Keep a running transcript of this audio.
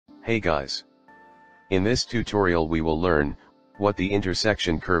Hey guys! In this tutorial we will learn what the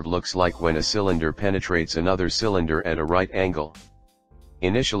intersection curve looks like when a cylinder penetrates another cylinder at a right angle.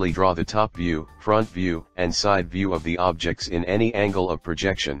 Initially draw the top view, front view, and side view of the objects in any angle of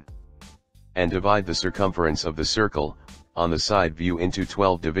projection. And divide the circumference of the circle, on the side view into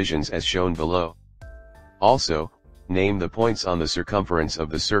 12 divisions as shown below. Also, name the points on the circumference of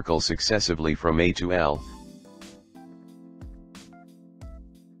the circle successively from A to L.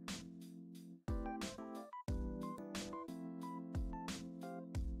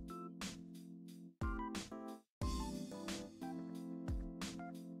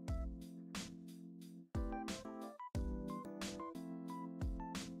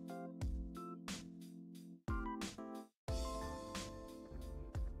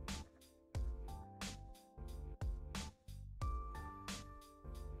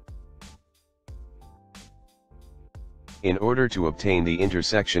 In order to obtain the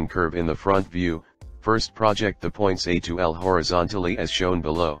intersection curve in the front view, first project the points A to L horizontally as shown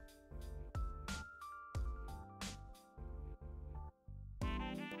below.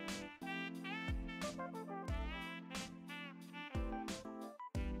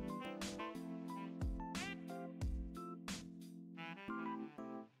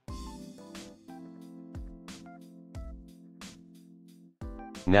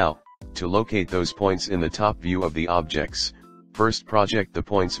 Now, to locate those points in the top view of the objects, first project the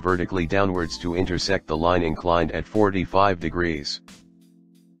points vertically downwards to intersect the line inclined at 45 degrees.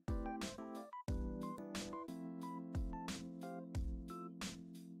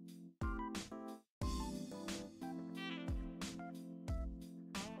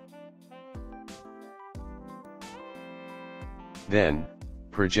 Then,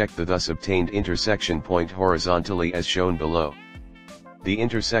 project the thus obtained intersection point horizontally as shown below. The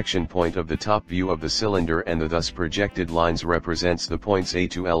intersection point of the top view of the cylinder and the thus projected lines represents the points A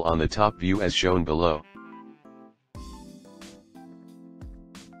to L on the top view as shown below.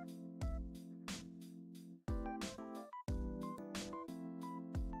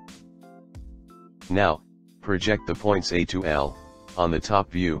 Now, project the points A to L, on the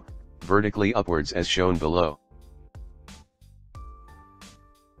top view, vertically upwards as shown below.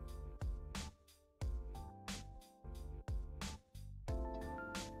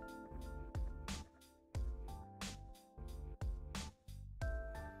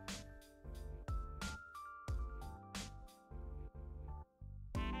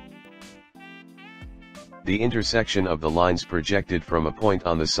 The intersection of the lines projected from a point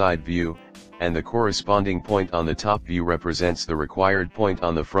on the side view, and the corresponding point on the top view represents the required point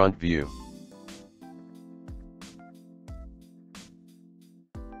on the front view.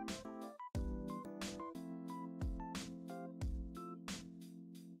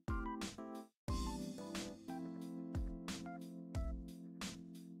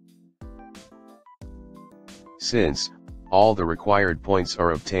 Since all the required points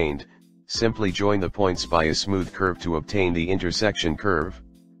are obtained, simply join the points by a smooth curve to obtain the intersection curve.